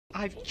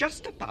I've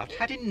just about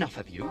had enough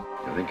of you.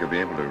 You think you'll be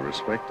able to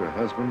respect a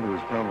husband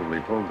who's probably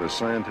pulled the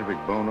scientific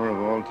boner of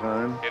all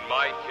time? In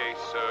my case,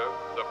 sir,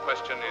 the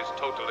question is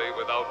totally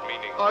without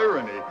meaning.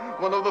 Irony,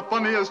 one of the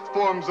funniest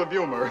forms of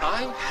humor.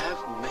 I have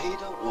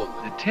made a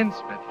woman. The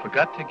tinsmith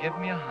forgot to give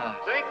me a heart.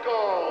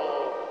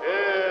 Cinco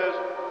is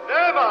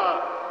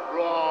never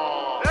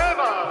wrong.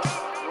 Never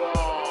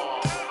wrong.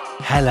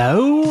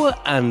 Hello,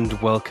 and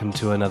welcome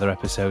to another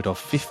episode of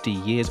 50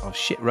 Years of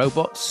Shit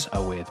Robots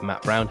with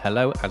Matt Brown,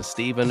 hello, and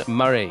Stephen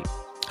Murray.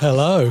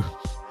 Hello.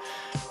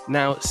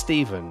 Now,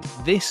 Stephen,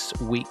 this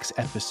week's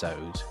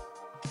episode,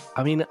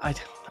 I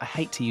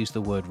hate to use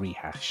the word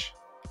rehash.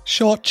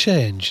 Short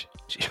change.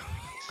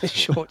 A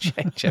short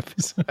change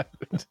episode.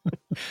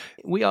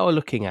 We are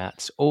looking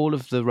at all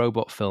of the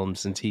robot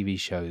films and TV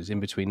shows in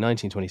between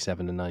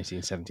 1927 and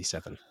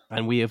 1977.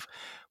 And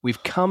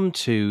we've come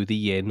to the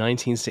year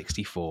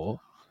 1964,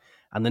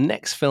 and the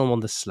next film on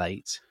the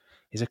slate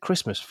is a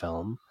Christmas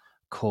film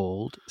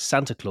called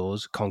Santa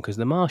Claus Conquers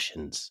the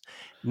Martians.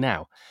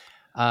 Now,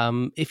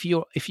 if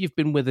you've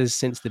been with us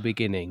since the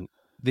beginning,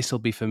 this will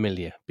be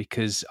familiar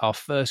because our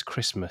first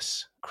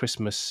Christmas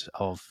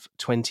of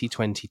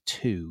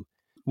 2022,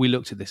 we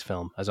looked at this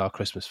film as our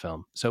Christmas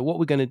film. So what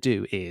we're going to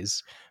do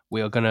is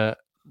we are going to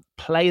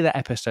play that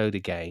episode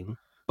again,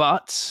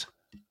 but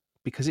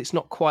because it's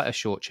not quite a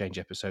short change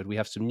episode, we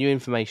have some new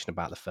information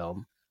about the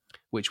film,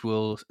 which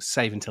we'll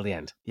save until the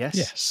end. Yes?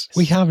 Yes.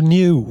 We have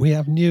new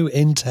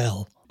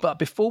intel. But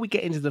before we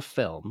get into the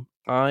film,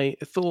 I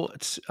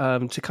thought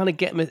to kind of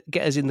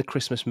get us in the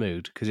Christmas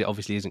mood, because it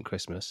obviously isn't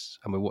Christmas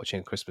and we're watching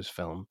a Christmas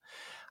film,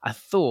 I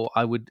thought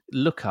I would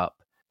look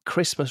up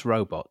Christmas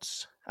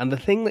robots. And the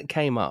thing that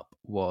came up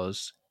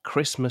was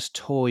Christmas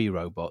toy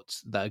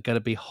robots that are going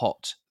to be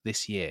hot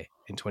this year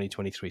in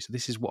 2023. So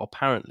this is what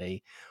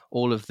apparently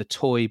all of the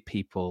toy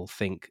people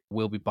think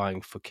we'll be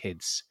buying for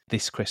kids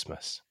this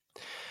Christmas.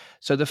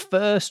 So the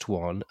first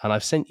one, and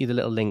I've sent you the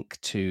little link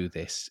to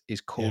this,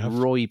 is called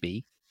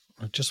Royby.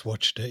 I just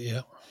watched it,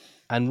 yeah.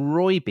 And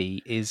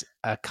Royby is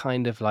a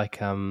kind of like,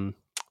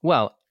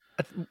 Royby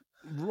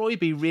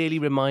really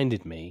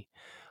reminded me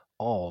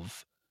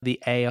of the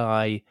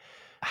AI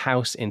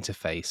house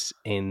interface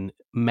in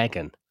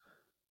Megan.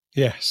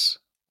 Yes,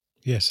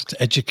 it's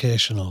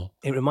educational.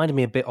 It reminded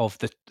me a bit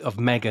of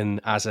Megan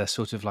as a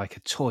sort of like a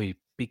toy,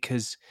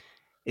 because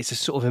it's a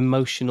sort of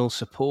emotional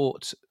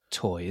support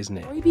toy, isn't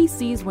it? Royby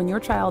sees when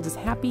your child is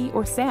happy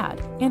or sad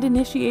and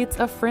initiates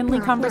a friendly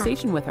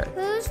conversation with her.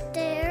 Who's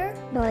there?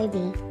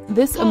 Royby.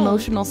 This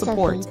emotional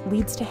support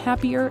leads to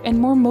happier and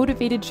more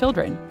motivated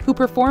children who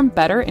perform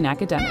better in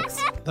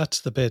academics.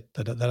 That's the bit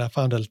that I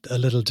found a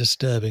little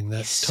disturbing.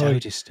 That so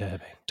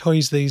disturbing.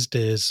 Toys these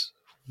days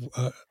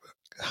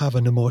have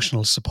an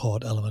emotional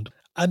support element.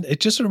 And it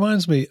just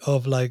reminds me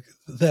of like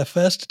their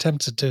first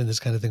attempts at doing this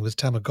kind of thing with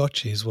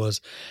Tamagotchis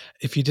was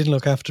if you didn't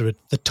look after it,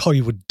 the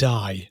toy would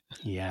die.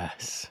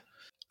 Yes.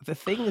 The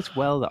thing as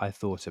well that I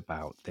thought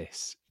about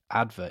this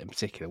advert in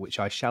particular, which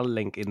I shall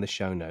link in the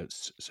show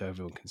notes so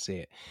everyone can see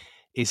it,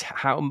 is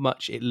how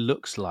much it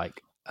looks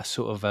like a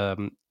sort of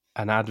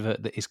an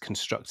advert that is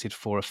constructed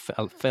for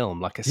a film,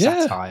 like a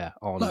satire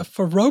on... Like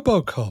for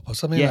RoboCop or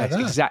something like that.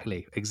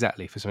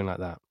 Exactly, for something like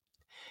that.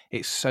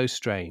 It's so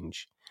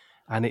strange.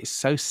 And it's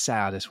so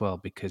sad as well,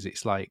 because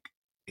it's like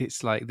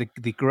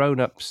the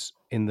grown-ups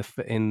in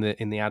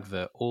the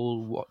advert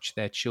all watch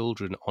their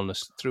children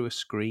through a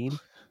screen.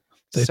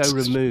 So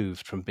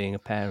removed from being a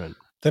parent.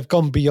 They've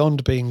gone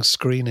beyond being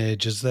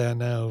screenagers. They're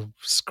now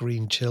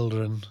screen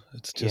children.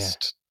 It's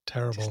just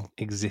terrible. Just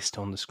exist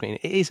on the screen.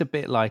 It is a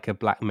bit like a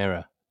Black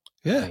Mirror.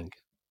 Yeah. I think.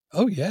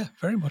 Oh yeah,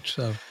 very much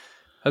so.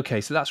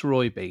 Okay, so that's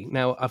Royby.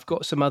 Now I've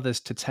got some others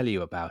to tell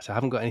you about. I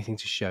haven't got anything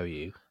to show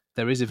you.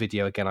 There is a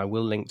video, again, I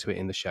will link to it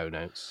in the show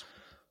notes.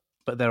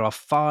 But there are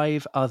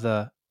 5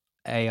 other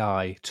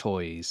AI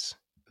toys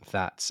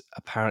that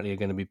apparently are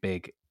going to be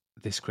big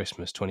this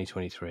Christmas,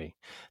 2023.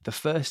 The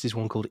first is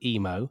one called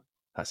Emo,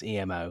 that's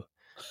EMO,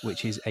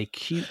 which is a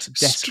cute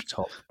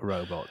desktop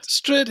robot.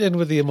 Straight in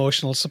with the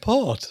emotional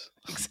support.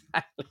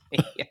 Exactly,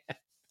 yeah.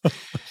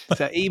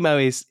 So Emo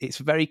it's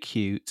very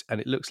cute,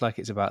 and it looks like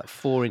it's about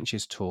 4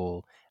 inches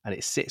tall, and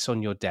it sits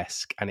on your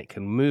desk, and it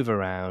can move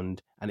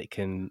around, and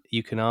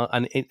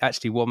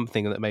actually one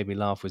thing that made me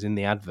laugh was in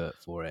the advert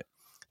for it.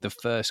 The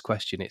first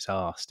question it's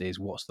asked is,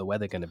 "What's the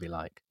weather going to be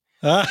like?"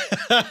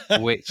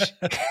 Which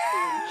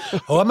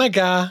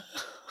Omega,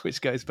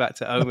 which goes back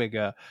to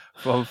Omega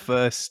from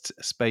First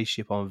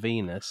Spaceship on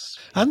Venus,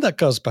 and that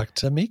goes back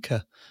to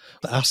Mika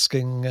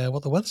asking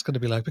what the weather's going to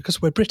be like,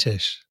 because we're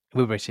British.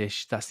 We're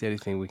British. That's the only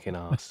thing we can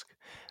ask.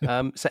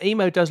 So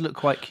Emo does look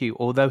quite cute,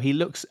 although he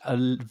looks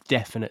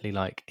definitely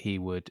like he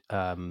would,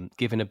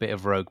 given a bit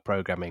of rogue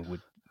programming,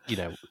 would,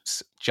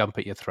 jump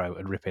at your throat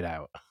and rip it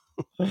out.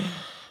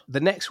 The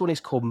next one is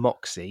called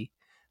Moxie,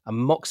 and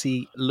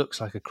Moxie looks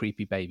like a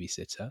creepy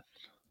babysitter.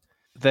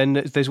 Then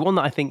there's one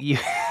that I think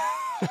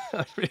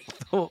I really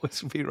thought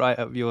would be right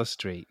up your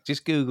street.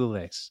 Just Google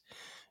this.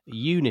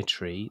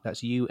 Unitree,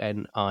 that's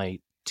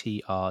UNITREE,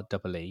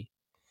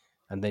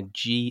 and then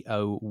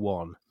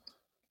GO1.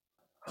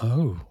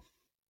 Oh.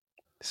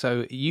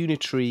 So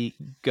Unitary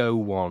Go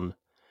 1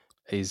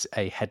 is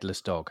a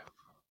headless dog.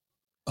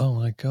 Oh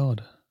my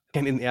God.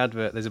 And in the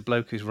advert, there's a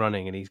bloke who's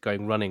running and he's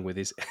going running with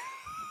his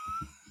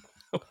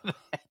with a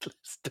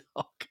headless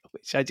dog,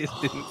 which I just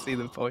didn't see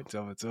the point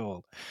of at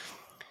all.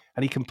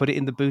 And he can put it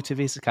in the boot of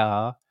his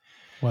car.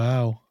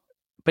 Wow.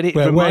 But it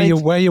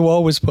where you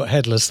always put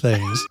headless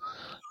things.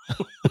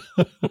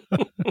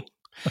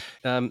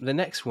 The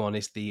next one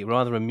is the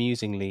rather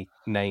amusingly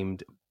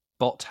named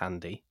Bot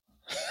Handy.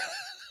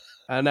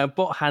 Now,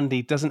 Bot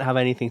Handy doesn't have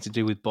anything to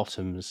do with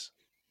bottoms,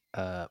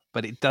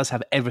 but it does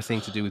have everything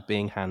to do with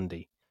being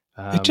handy.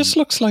 It just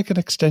looks like an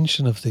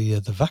extension of the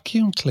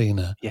vacuum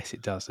cleaner. Yes,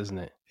 it does, doesn't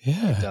it?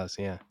 Yeah. It does,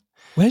 yeah.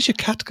 Where's your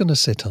cat going to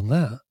sit on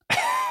that?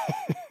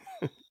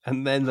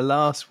 And then the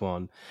last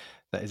one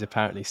that is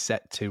apparently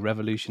set to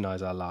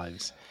revolutionise our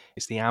lives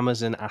is the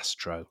Amazon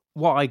Astro.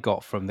 What I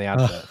got from the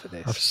advert for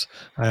this...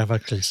 I have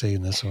actually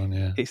seen this one,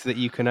 yeah. It's that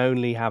you can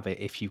only have it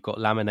if you've got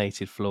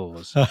laminated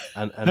floors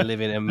and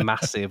live in a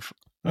massive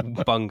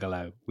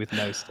bungalow with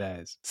no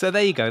stairs. So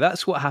there you go.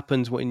 That's what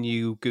happens when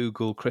you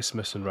Google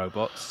Christmas and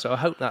robots. So I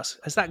hope has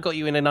that got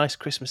you in a nice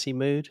Christmassy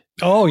mood?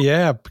 Oh,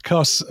 yeah,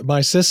 because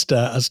my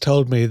sister has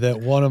told me that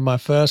one of my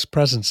first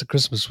presents at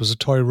Christmas was a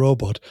toy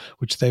robot,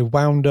 which they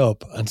wound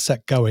up and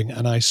set going,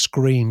 and I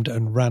screamed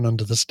and ran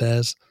under the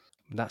stairs.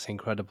 That's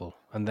incredible.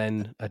 And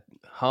then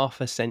half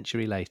a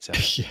century later,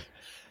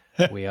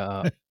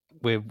 we're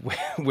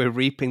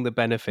reaping the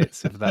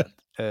benefits of that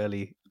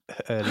early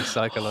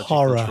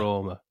psychological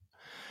trauma.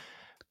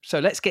 So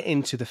let's get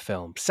into the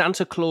film.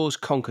 Santa Claus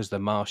Conquers the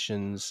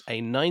Martians, a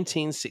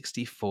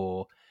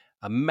 1964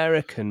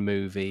 American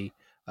movie,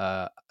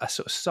 a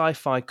sort of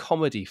sci-fi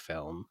comedy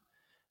film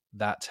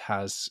that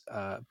has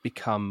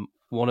become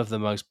one of the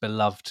most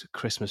beloved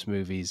Christmas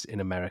movies in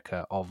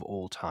America of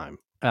all time.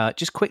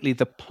 Just quickly,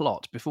 the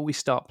plot, before we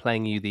start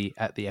playing you the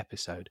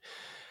episode.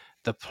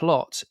 The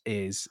plot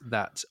is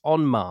that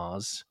on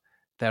Mars,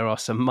 there are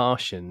some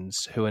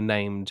Martians who are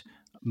named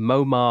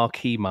Momar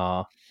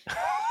Kimar.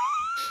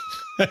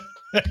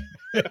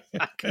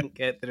 I couldn't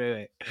get through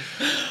it.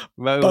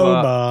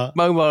 Momar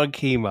and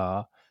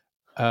Kimar.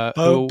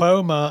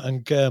 Bomar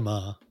and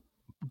Germar.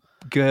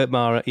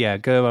 Germar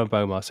and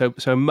Bomar. So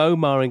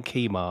Momar and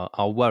Kimar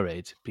are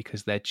worried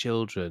because their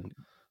children,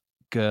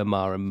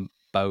 Germar and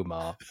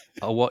Bomar,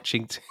 are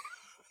watching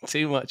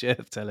too much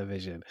Earth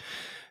television.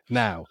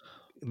 Now,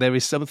 there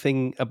is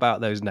something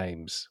about those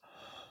names.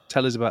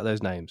 Tell us about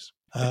those names.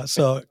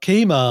 So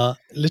Kimar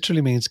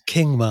literally means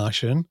King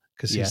Martian,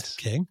 because he's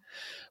the king.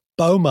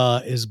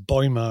 Bomar is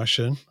Boy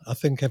Martian. I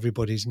think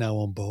everybody's now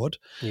on board.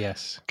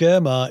 Yes.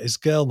 Germar is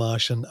Girl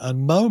Martian,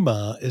 and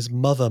Momar is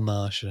Mother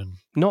Martian.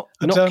 Not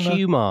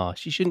Qmar.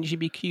 She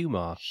be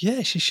Qmar.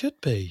 Yeah, she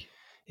should be.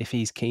 If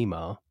he's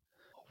Qmar.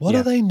 What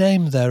do they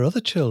name their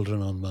other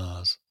children on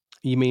Mars?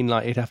 You mean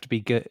like it'd have to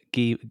be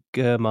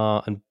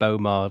Germar and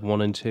Bomar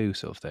 1 and 2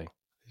 sort of thing?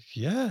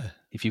 Yeah.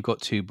 If you've got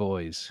two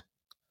boys,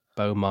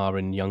 Bomar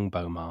and young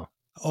Bomar.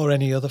 Or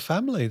any other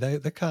family. They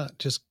can't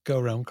just go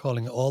around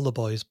calling all the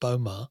boys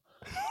Bomar.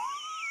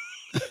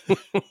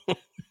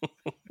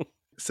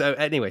 So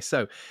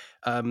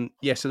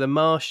the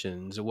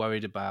Martians are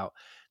worried about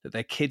that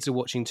their kids are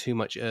watching too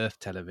much Earth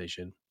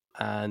television,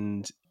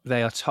 and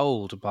they are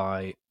told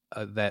by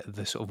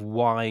the sort of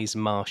wise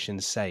Martian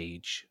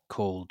sage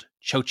called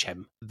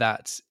Chochem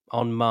that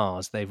on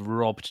Mars they've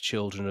robbed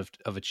children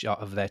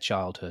of their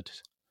childhood.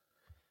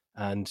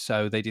 And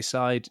so they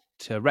decide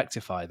to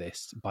rectify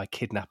this by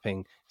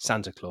kidnapping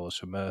Santa Claus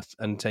from Earth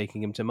and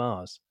taking him to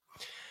Mars.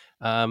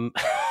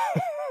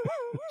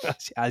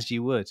 As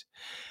you would.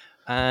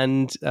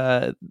 And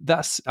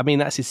that's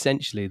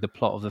essentially the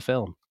plot of the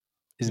film,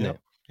 isn't it?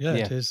 Yeah,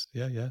 it is.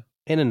 Yeah.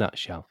 In a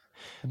nutshell.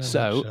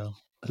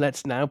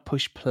 Let's now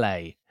push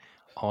play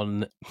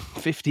on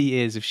 50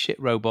 Years of Shit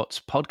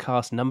Robots,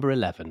 podcast number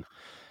 11.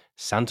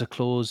 Santa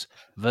Claus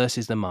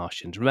versus the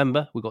Martians.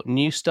 Remember, we've got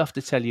new stuff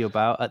to tell you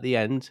about at the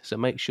end, so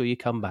make sure you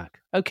come back.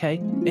 Okay,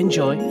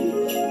 enjoy.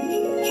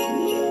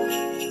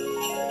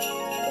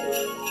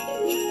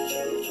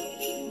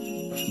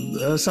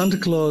 Santa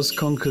Claus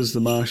Conquers the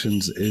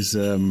Martians is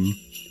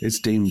it's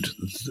deemed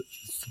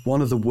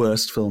one of the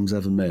worst films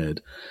ever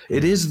made.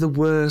 It is the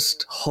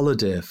worst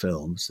holiday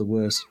film. It's the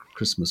worst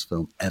Christmas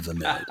film ever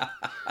made.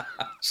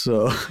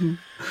 So,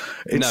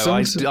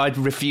 I'd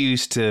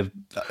refuse to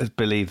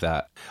believe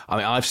that. I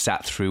mean, I've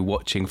sat through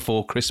watching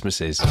 4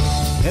 Christmases.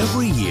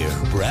 Every year,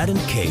 Brad and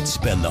Kate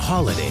spend the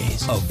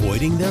holidays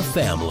avoiding their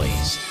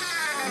families.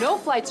 No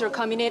flights are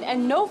coming in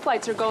and no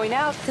flights are going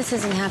out. This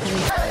isn't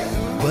happening.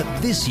 But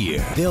this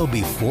year, they'll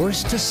be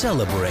forced to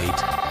celebrate.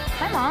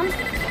 Hi, Mom.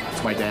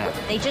 It's my dad.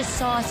 They just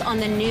saw us on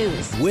the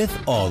news. With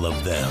all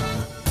of them.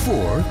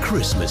 4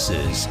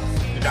 Christmases.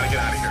 You gotta get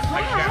out of here.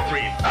 I can't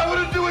breathe. I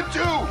want to do it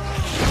too.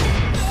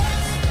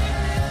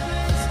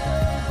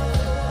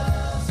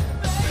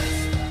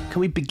 Can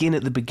we begin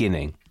at the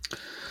beginning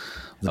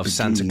of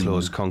Santa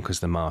Claus Conquers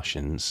the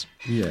Martians?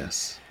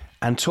 Yes.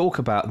 And talk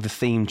about the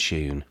theme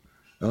tune.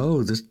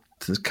 Oh, the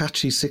the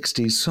catchy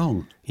 60s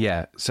song.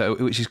 Yeah, so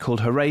which is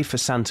called Hooray for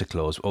Santa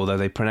Claus, although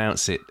they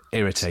pronounce it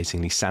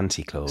irritatingly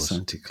Santy Claus.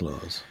 Santy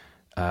Claus.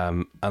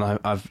 And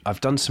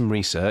I've done some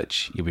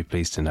research, you'll be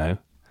pleased to know,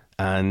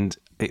 and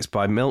it's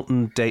by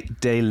Milton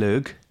de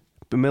Lug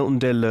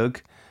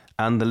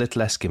and the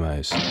Little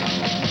Eskimos.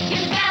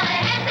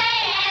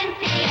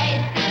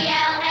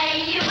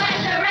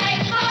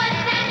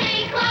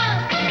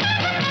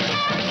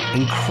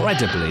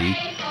 Incredibly,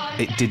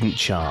 it didn't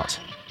chart.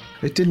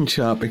 It didn't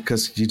chart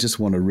because you just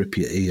want to rip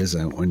your ears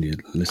out when you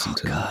listen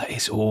to God, it.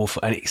 It's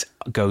awful, and it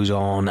goes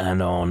on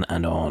and on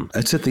and on.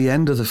 It's at the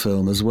end of the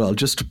film as well,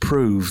 just to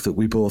prove that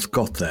we both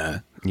got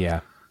there. Yeah.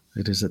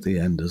 It is at the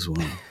end as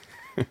well.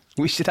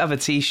 We should have a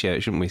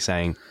T-shirt, shouldn't we,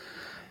 saying,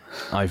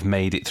 I've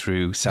made it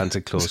through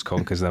Santa Claus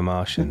Conquers the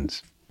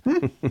Martians.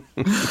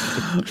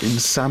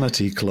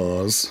 Insanity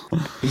Claus.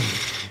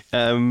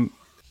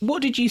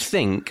 What did you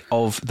think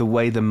of the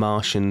way the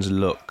Martians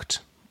looked?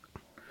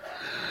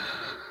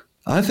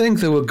 I think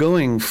they were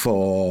going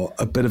for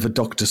a bit of a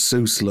Dr.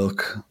 Seuss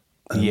look.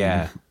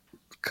 Yeah.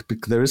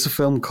 There is a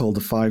film called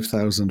The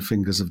 5,000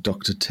 Fingers of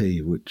Dr.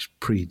 T, which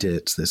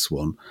predates this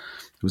one.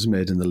 It was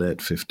made in the late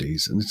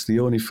 50s, and it's the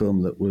only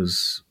film that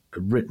was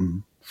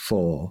written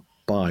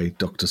by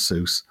Dr.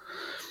 Seuss.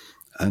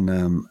 And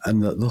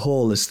the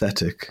whole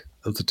aesthetic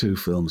of the two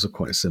films are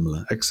quite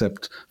similar,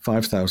 except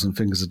 5,000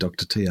 Fingers of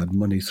Dr. T had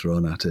money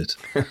thrown at it.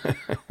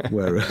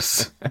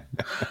 Whereas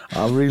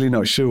I'm really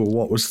not sure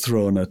what was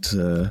thrown at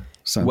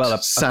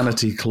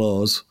Sanity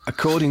Claus.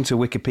 According to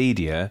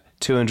Wikipedia,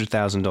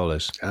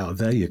 $200,000. Oh,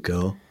 there you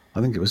go.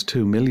 I think it was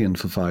 $2 million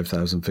for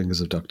 5,000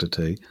 Fingers of Dr.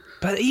 T.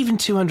 But even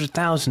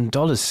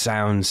 $200,000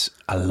 sounds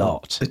a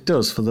lot. It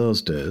does for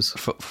those days.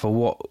 For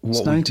what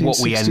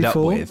we end up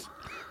with.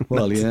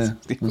 Well, yeah,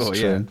 that's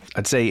true.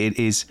 I'd say it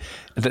is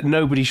that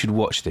nobody should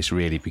watch this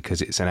really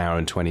because it's an hour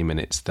and 20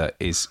 minutes that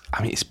is,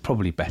 I mean, it's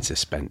probably better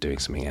spent doing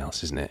something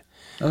else, isn't it?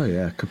 Oh,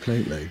 yeah,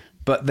 completely.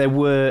 But there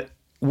were,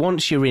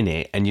 once you're in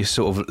it and you're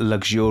sort of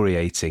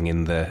luxuriating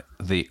in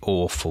the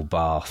awful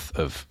bath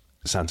of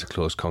Santa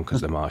Claus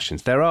Conquers the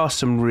Martians, there are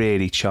some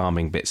really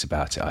charming bits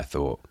about it, I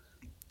thought.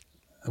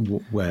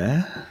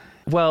 Where?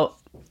 Well,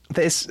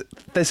 there's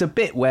a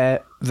bit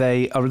where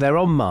they're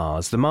on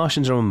Mars. The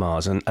Martians are on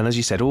Mars, and as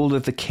you said, all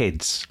of the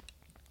kids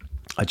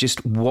are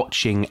just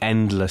watching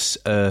endless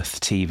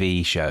Earth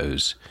TV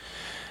shows,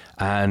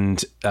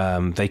 and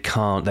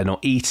they're not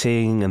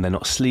eating and they're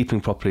not sleeping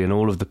properly, and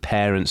all of the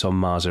parents on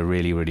Mars are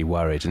really, really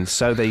worried, and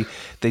so they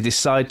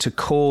decide to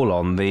call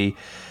on the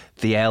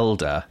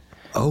elder.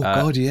 Oh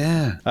God,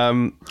 yeah.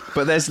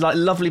 But there's like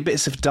lovely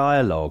bits of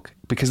dialogue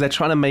because they're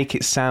trying to make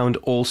it sound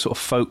all sort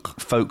of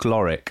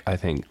folkloric, I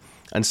think.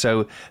 And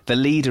so the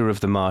leader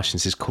of the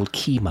Martians is called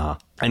Kima.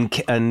 And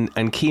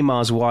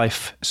Kima's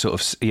wife sort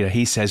of,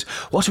 he says,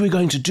 "What are we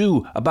going to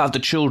do about the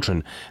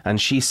children?" And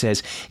she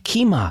says,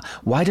 "Kima,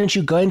 why don't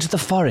you go into the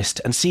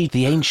forest and see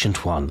the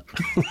Ancient One?"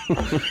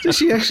 Did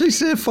she actually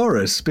say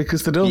forest?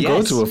 Because they don't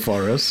go to a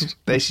forest.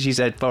 She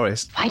said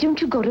forest. Why don't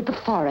you go to the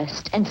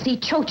forest and see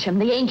Chochim,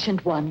 the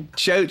Ancient One?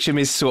 Chochim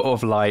is sort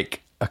of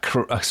like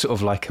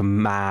a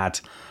mad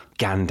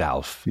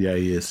Gandalf. Yeah,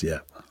 he is, yeah.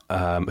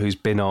 Who's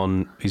been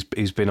on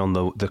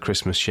the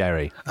Christmas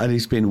sherry, and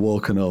he's been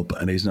woken up,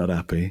 and he's not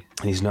happy.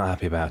 He's not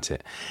happy about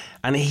it,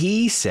 and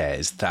he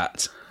says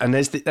that, and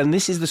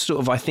this is the sort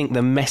of, I think,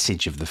 the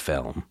message of the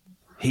film.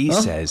 He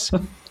says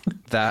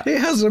that he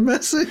has a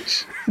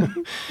message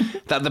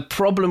that the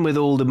problem with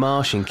all the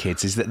Martian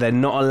kids is that they're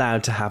not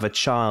allowed to have a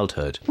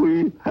childhood.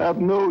 We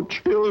have no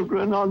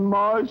children on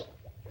Mars.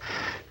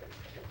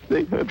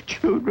 They have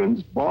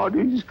children's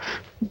bodies,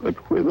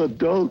 but with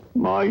adult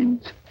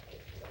minds.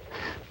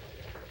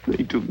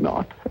 They do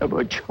not have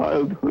a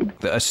childhood.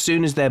 That as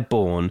soon as they're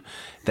born,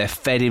 they're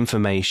fed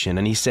information,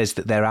 and he says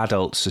that they're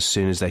adults as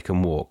soon as they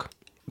can walk.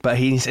 But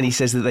he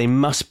says that they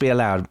must be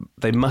allowed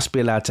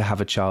to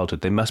have a childhood.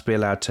 They must be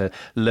allowed to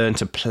learn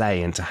to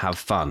play and to have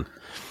fun.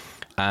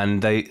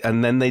 And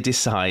then they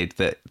decide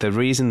that the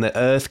reason that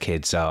Earth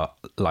kids are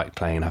like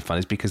playing and have fun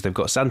is because they've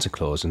got Santa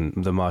Claus, and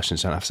the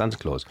Martians don't have Santa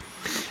Claus.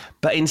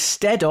 But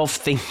instead of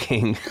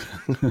thinking,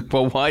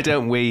 well, why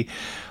don't we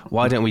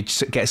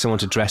get someone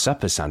to dress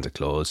up as Santa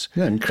Claus?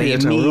 Yeah, and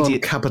create our own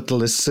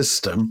capitalist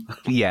system.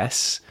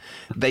 Yes.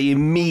 They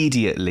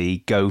immediately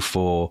go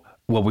for,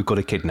 well, we've got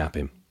to kidnap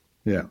him.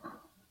 Yeah.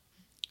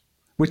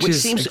 Which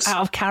seems out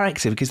of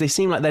character because they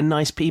seem like they're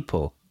nice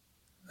people,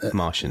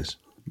 Martians.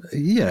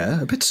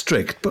 Yeah, a bit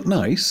strict, but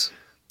nice.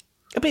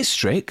 A bit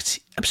strict,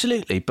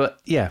 absolutely. But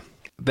yeah.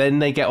 Then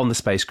they get on the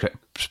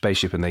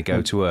spaceship and they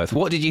go to Earth.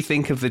 What did you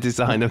think of the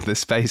design of the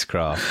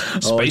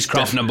spacecraft?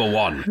 Spacecraft number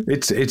 1.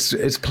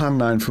 It's Plan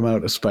 9 from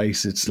outer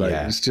space. It's like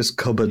it's just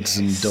cupboards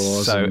and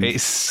doors. So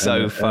it's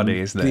so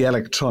funny, isn't it? The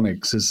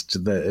electronics is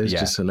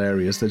just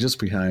hilarious. They're just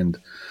behind.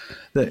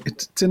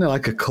 It's in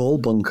like a coal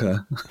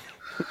bunker.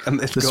 And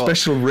the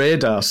special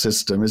radar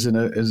system is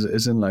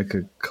in like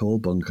a coal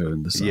bunker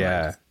in the side.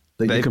 Yeah.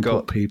 that you can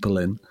put people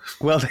in.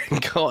 Well,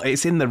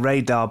 it's in the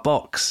radar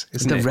box,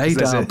 isn't it? The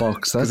radar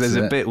box, that's Because there's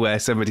it. a bit where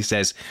somebody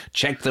says,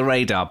 check the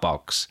radar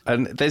box.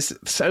 And there's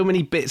so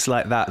many bits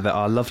like that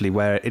are lovely,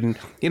 where,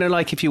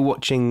 like if you're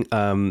watching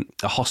a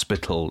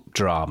hospital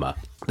drama,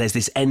 there's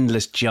this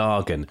endless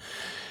jargon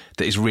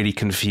that is really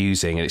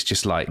confusing, and it's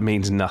just like,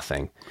 means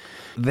nothing.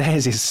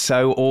 Theirs is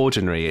so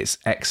ordinary, it's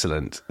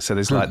excellent. So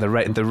there's like the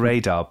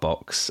radar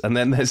box, and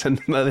then there's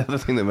another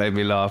thing that made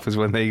me laugh was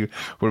when they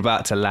were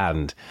about to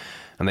land,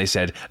 and they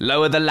said,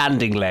 lower the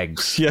landing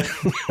legs. Yeah.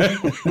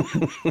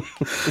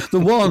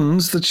 The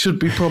ones that should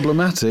be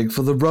problematic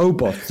for the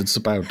robot that's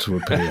about to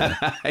appear.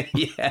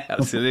 Yeah,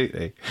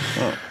 absolutely.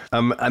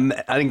 And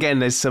again,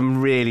 there's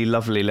some really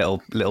lovely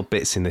little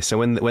bits in this. So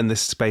when the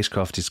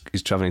spacecraft is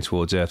travelling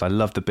towards Earth, I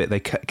love the bit they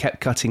kept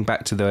cutting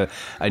back to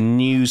a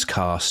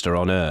newscaster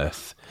on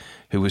Earth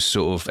who was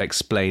sort of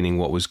explaining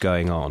what was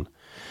going on.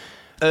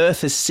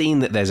 Earth has seen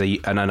that there's an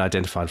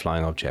unidentified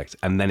flying object,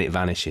 and then it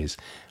vanishes.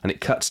 And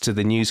it cuts to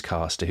the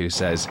newscaster who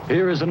says,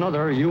 here is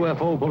another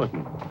UFO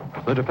bulletin.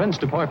 The Defense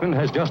Department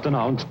has just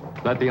announced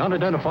that the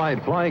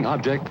unidentified flying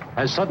object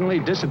has suddenly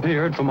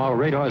disappeared from our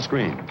radar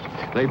screen.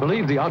 They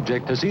believe the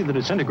object has either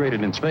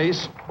disintegrated in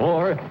space,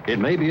 or it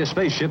may be a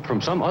spaceship from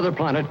some other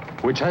planet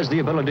which has the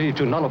ability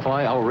to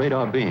nullify our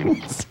radar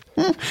beams.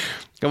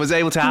 I was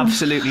able to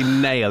absolutely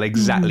nail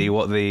exactly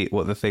what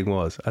the thing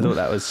was. I thought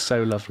that was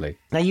so lovely.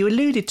 Now, you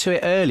alluded to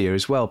it earlier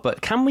as well,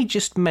 but can we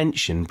just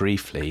mention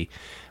briefly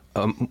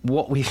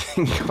what we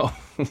think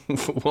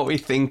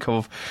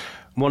of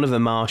one of the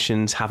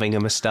Martians having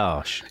a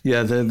moustache?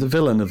 Yeah, the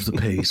villain of the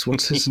piece.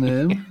 What's his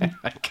name?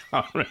 I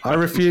can't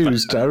remember.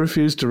 I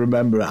refuse to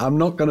remember it. I'm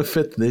not going to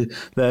fit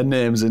their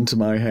names into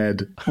my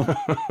head.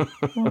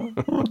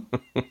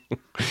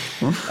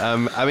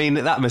 I mean,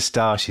 that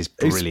moustache is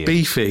brilliant. It's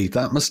beefy.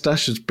 That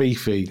moustache is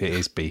beefy. It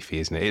is beefy,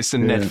 isn't it? It's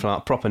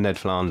the proper Ned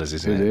Flanders,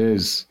 isn't it? It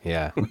is.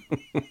 Yeah.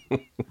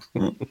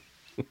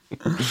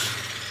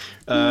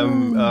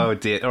 Oh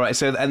dear. All right.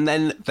 So and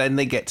then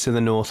they get to the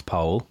North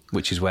Pole,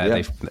 which is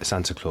where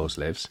Santa Claus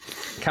lives.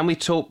 Can we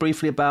talk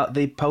briefly about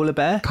the polar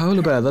bear?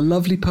 Polar bear, the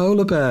lovely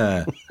polar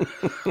bear.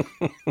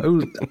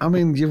 Oh, I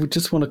mean, you would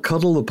just want to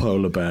cuddle the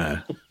polar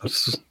bear.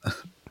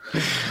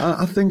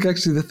 I think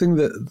actually the thing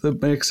that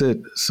makes it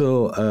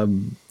so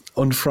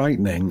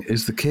unfrightening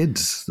is the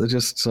kids. They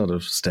just sort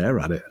of stare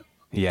at it.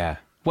 Yeah.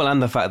 Well,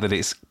 and the fact that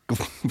it's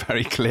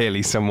very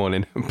clearly someone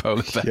in a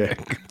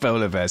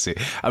polar bear suit.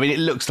 I mean, it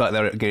looks like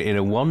they're in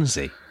a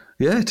onesie.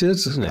 Yeah, it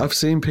is. Doesn't it? I've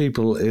seen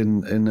people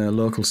in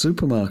local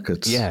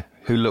supermarkets. Yeah,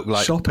 who look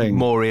like shopping.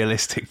 More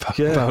realistic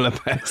polar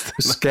bears.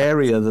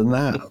 Scarier than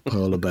that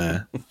polar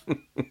bear.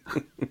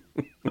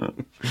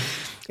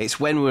 It's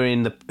when we're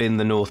in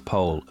the North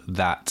Pole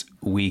that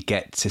we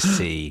get to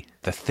see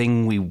the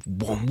thing we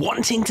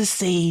wanting to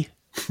see,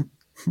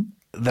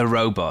 the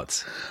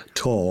robot.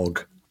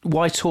 Torg.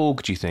 Why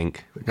Torg, do you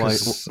think?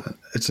 Because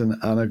it's an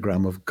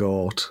anagram of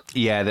Gort.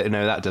 Yeah,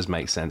 that does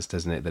make sense,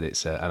 doesn't it? That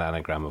it's an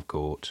anagram of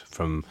Gort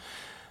from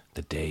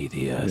the day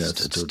the Earth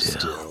stood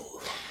still.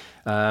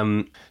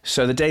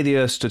 So the day the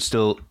Earth stood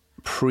still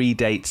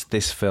predates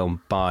this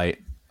film by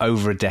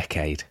over a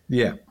decade.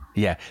 Yeah.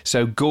 Yeah,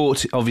 so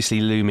Gort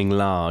obviously looming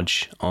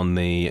large in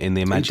the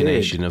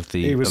imagination of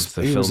the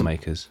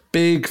filmmakers. Was a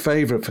big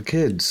favourite for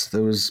kids.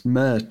 There was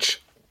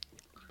merch.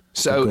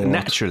 So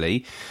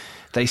naturally,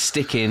 they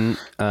stick in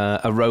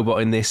a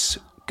robot in this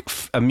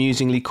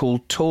amusingly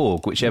called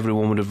Torg, which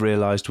everyone would have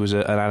realised was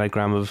an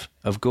anagram of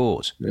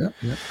Gort. Yeah,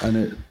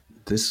 and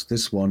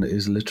this one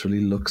literally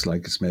looks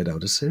like it's made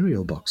out of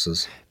cereal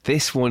boxes.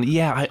 This one,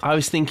 yeah, I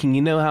was thinking,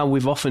 you know how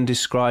we've often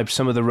described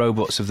some of the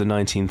robots of the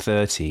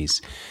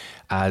 1930s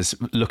as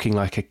looking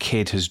like a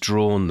kid has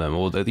drawn them,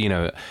 or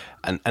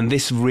and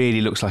this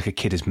really looks like a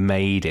kid has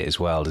made it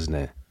as well, doesn't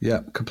it? Yeah,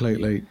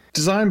 completely.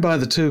 Designed by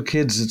the two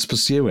kids it's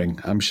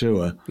pursuing, I'm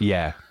sure.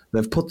 Yeah.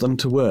 They've put them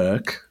to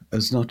work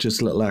as not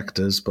just little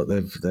actors, but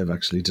they've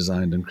actually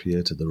designed and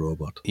created the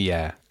robot.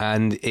 Yeah,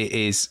 and it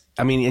is,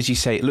 I mean, as you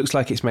say, it looks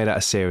like it's made out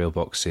of cereal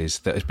boxes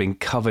that has been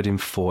covered in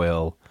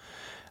foil,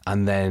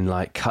 and then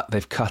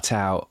they've cut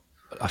out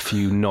a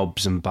few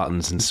knobs and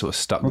buttons and sort of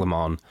stuck them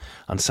on,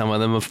 and some of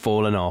them have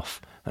fallen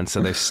off, and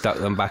so they've stuck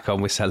them back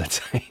on with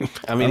sellotape.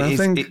 I mean,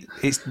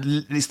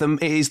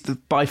 it is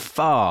by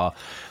far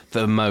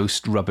the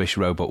most rubbish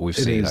robot we've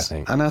seen, I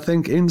think. And I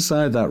think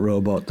inside that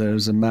robot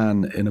there's a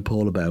man in a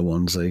polar bear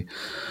onesie,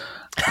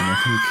 and I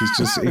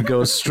think he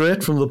goes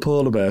straight from the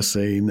polar bear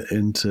scene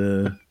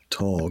into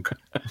Torg.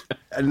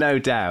 No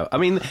doubt. I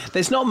mean,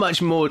 there's not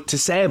much more to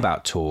say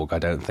about Torg, I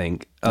don't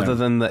think, other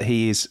than that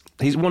he's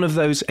one of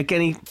those,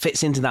 again, he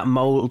fits into that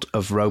mould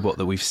of robot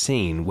that we've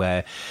seen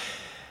where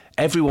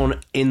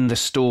everyone in the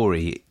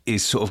story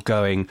is sort of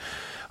going,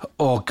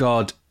 oh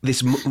God,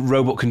 this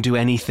robot can do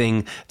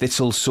anything,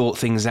 this'll sort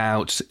things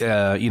out,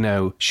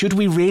 should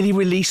we really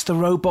release the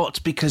robot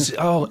because,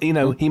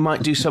 he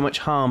might do so much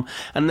harm.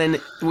 And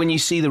then when you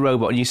see the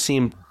robot and you see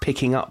him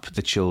picking up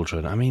the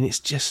children, I mean, it's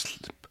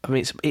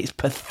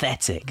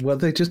pathetic. Well,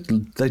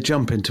 they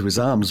jump into his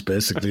arms,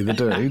 basically. They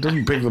do. He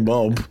doesn't pick them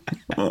up.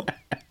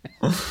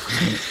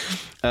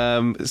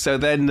 So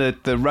then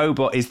the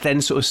robot is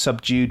then sort of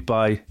subdued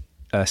by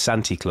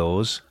Santa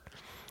Claus,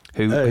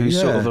 who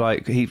sort of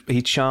like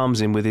he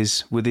charms him with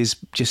his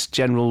just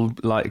general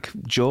like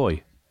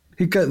joy.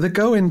 They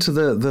go into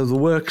the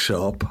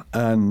workshop,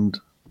 and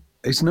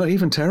it's not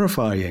even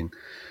terrifying.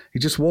 He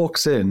just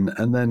walks in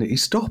and then he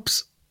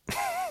stops.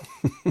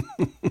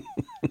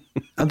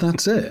 And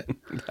that's it.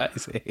 That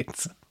is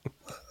it.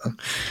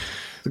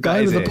 The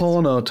guy with the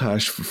porno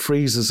tash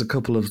freezes a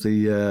couple of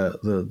the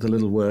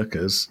little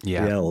workers, the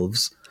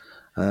elves,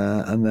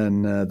 and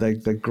then they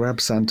grab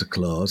Santa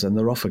Claus and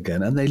they're off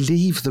again, and they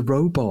leave the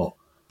robot.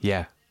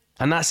 Yeah,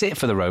 and that's it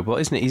for the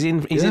robot, isn't it? He's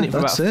in it for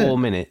about 4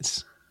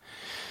 minutes.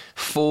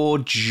 4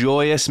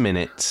 joyous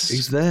minutes.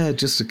 He's there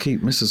just to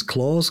keep Mrs.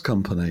 Claus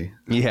company.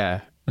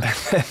 Yeah.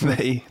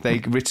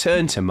 they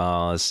return to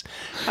Mars,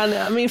 and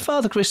I mean,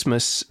 Father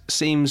Christmas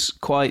seems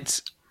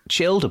quite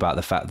chilled about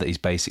the fact that he's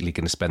basically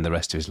going to spend the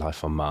rest of his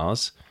life on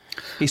Mars.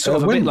 He's sort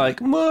of a bit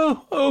like,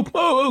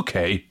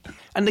 okay.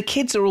 And the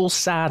kids are all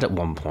sad at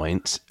one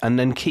point, and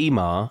then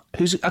Kemar,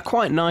 who's he's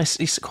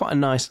quite a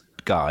nice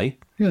guy.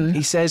 Yeah.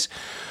 He says,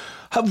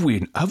 Have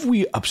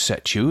we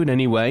upset you in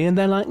any way? And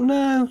they're like,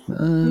 no,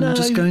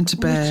 just going to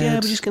bed. Yeah,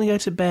 we're just going to go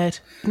to bed.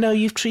 No,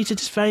 you've treated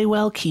us very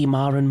well,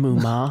 Kemar and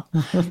Mumar.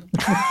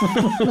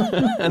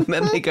 And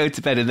then they go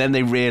to bed, and then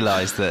they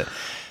realise that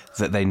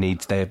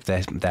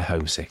they're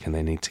homesick and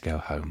they need to go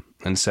home.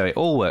 And so it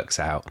all works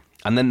out.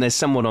 And then there's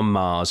someone on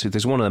Mars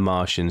there's one of the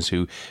Martians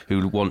who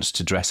wants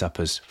to dress up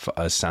as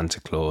Santa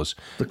Claus.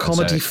 The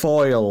comedy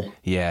foil.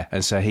 Yeah,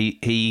 and so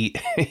he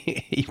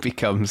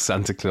becomes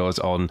Santa Claus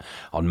on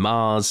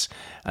Mars,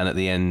 and at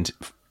the end,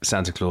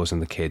 Santa Claus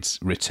and the kids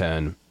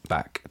return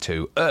back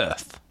to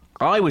Earth.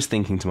 I was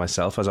thinking to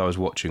myself as I was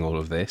watching all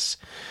of this,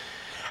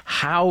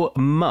 how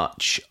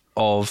much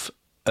of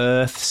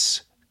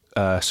Earth's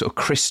sort of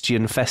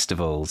Christian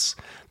festivals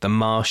the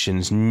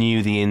Martians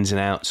knew the ins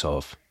and outs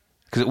of.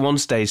 Because at one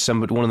stage,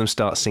 one of them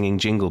starts singing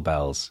Jingle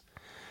Bells.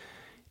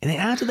 And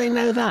how do they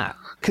know that?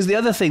 Because the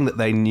other thing that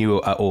they knew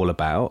all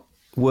about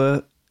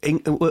were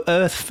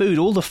Earth food.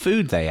 All the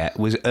food they ate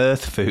was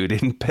Earth food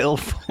in pill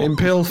form. In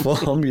pill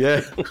form,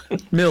 yeah.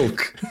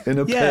 Milk in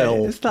a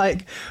pill. It's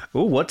like,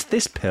 oh, what's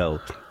this pill?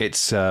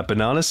 It's a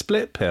banana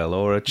split pill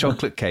or a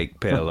chocolate cake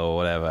pill or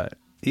whatever.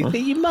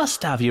 You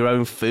must have your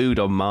own food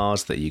on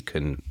Mars that you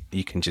can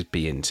just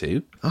be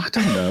into. I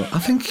don't know.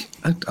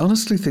 I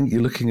honestly think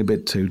you're looking a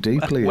bit too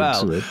deeply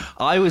into it.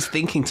 I was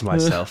thinking to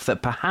myself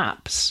that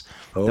perhaps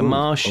the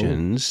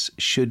Martians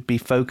should be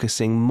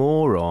focusing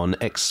more on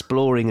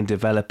exploring and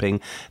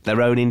developing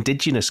their own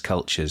indigenous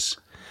cultures,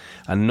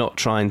 and not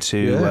trying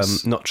to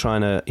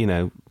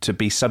to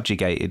be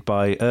subjugated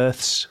by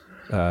Earth's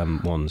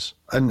ones.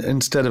 And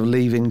instead of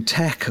leaving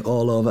tech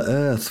all over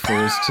Earth for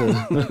us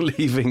to...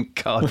 leaving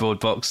cardboard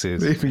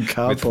boxes. Leaving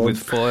cardboard. With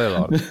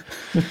foil on.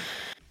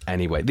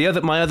 Anyway,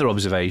 my other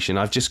observation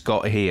I've just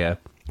got here,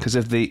 because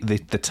of the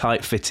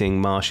tight-fitting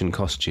Martian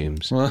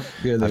costumes. Well,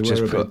 yeah, they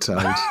were a bit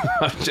tight.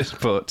 I've just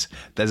put,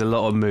 there's a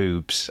lot of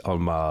moobs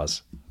on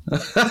Mars.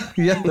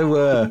 Yeah, there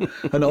were.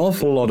 An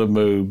awful lot of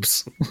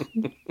moobs.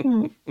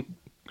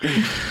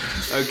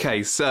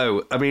 Okay,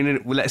 so, I mean,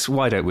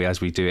 why don't we, as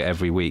we do it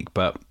every week,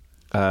 but...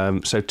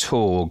 so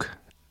Torg,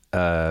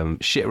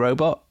 shit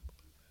robot?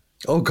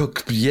 Oh,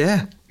 God,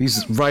 yeah.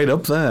 He's right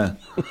up there.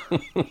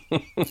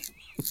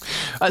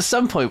 At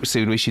some point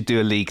soon, we should do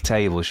a league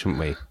table, shouldn't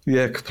we?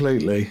 Yeah,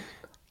 completely.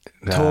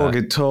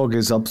 Torg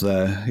is up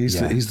there. He's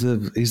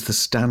the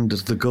standard,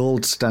 the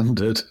gold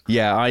standard.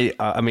 Yeah,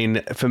 I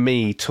mean, for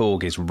me,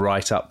 Torg is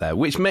right up there,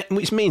 which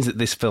means that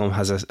this film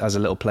has a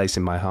little place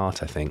in my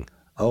heart, I think.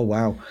 Oh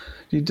wow,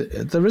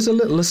 there is a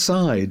little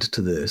aside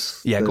to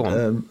this. Yeah, go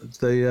on.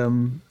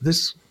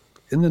 This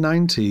in the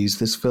 90s,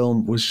 this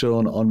film was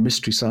shown on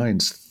Mystery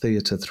Science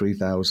Theatre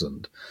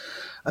 3000,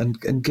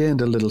 and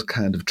gained a little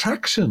kind of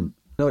traction.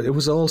 No, it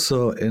was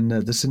also in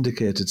the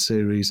syndicated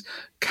series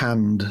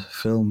Cannes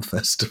Film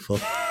Festival.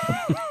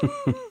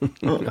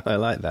 I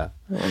like that.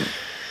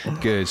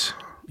 Good.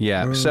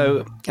 Yeah.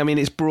 So, I mean,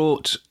 it's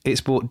brought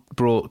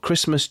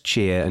Christmas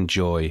cheer and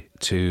joy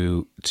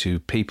to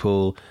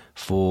people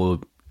for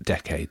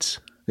decades.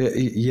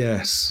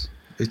 Yes,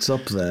 it's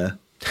up there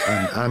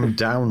and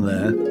down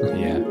there.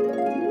 Yeah.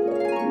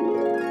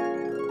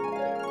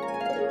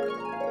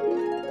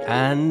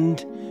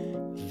 And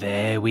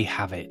there we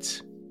have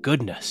it.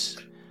 Goodness.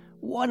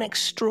 One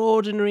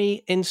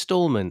extraordinary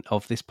installment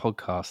of this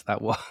podcast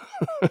that was.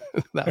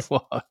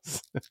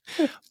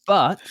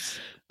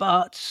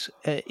 But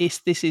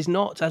this is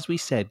not, as we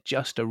said,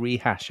 just a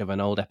rehash of an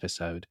old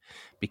episode,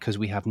 because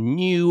we have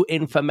new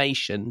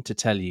information to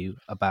tell you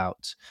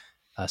about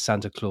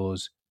Santa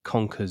Claus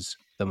Conquers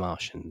the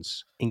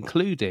Martians,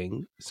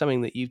 including something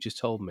that you've just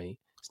told me,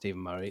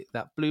 Stephen Murray,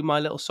 that blew my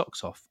little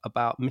socks off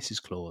about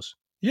Mrs. Claus.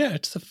 Yeah,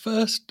 it's the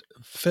first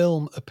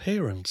film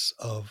appearance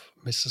of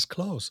Mrs.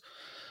 Claus.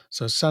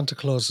 So Santa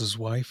Claus's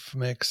wife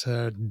makes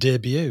her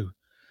debut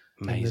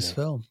in this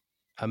film.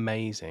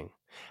 Amazing.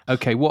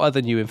 Okay, what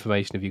other new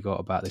information have you got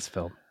about this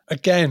film?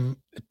 Again,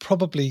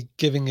 probably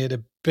giving it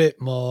a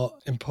bit more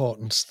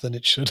importance than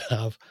it should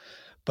have.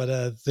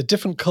 But the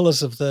different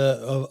colours of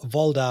the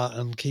Voldar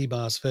and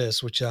Kibar's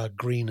face, which are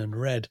green and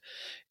red,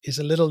 is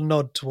a little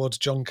nod towards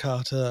John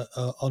Carter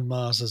on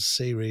Mars's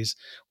series,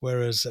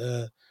 whereas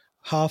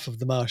half of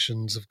the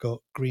Martians have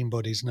got green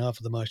bodies and half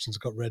of the Martians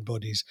have got red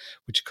bodies,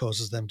 which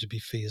causes them to be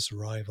fierce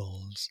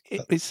rivals.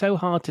 It's so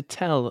hard to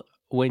tell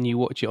when you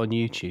watch it on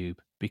YouTube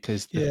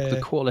because the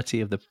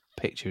quality of the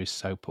picture is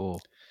so poor.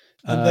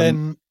 And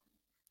then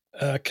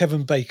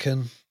Kevin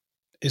Bacon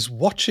is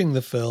watching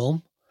the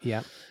film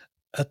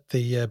at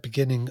the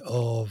beginning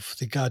of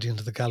the Guardians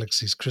of the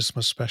Galaxy's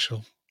Christmas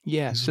special.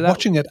 Yeah. He's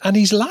watching it and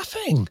he's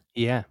laughing.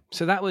 Yeah.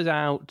 So that was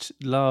out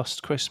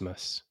last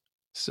Christmas.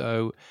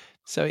 So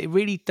it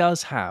really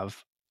does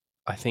have,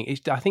 I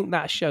think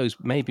that shows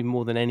maybe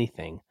more than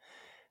anything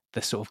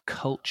the sort of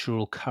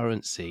cultural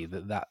currency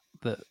that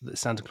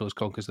Santa Claus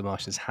Conquers the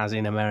Martians has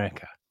in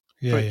America.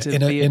 Yeah,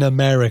 in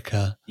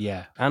America.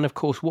 Yeah. And of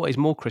course, what is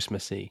more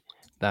Christmassy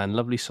than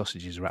lovely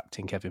sausages wrapped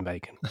in Kevin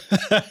Bacon?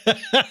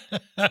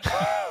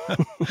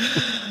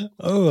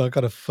 Oh, I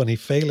got a funny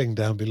feeling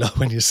down below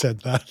when you said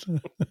that.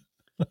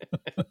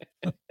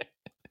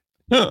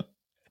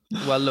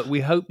 Well, look, we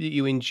hope that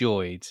you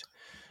enjoyed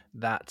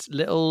that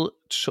little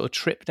sort of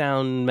trip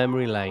down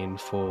memory lane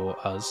for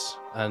us.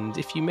 And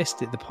if you missed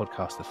the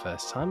podcast the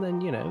first time, then,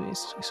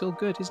 it's all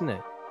good, isn't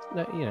it?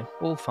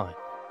 All fine.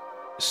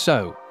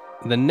 So,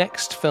 the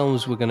next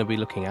films we're going to be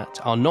looking at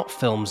are not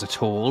films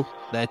at all.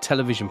 They're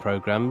television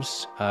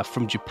programs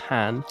from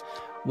Japan.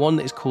 One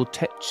that is called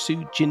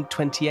Tetsujin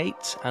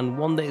 28 and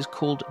one that is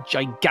called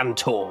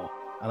Gigantor.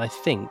 And I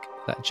think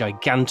that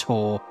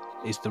Gigantor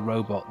is the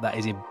robot that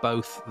is in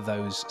both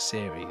those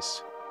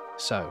series.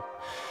 So,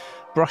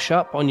 brush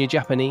up on your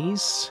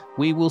Japanese.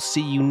 We will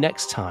see you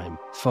next time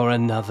for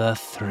another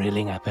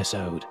thrilling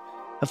episode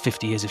of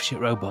 50 Years of Shit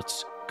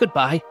Robots.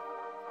 Goodbye.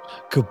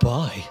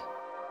 Goodbye.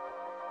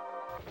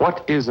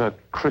 What is a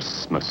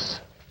Christmas?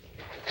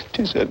 It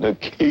is an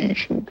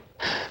occasion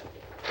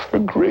for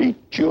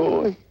great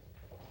joy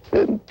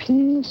and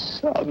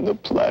peace on the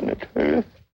planet Earth.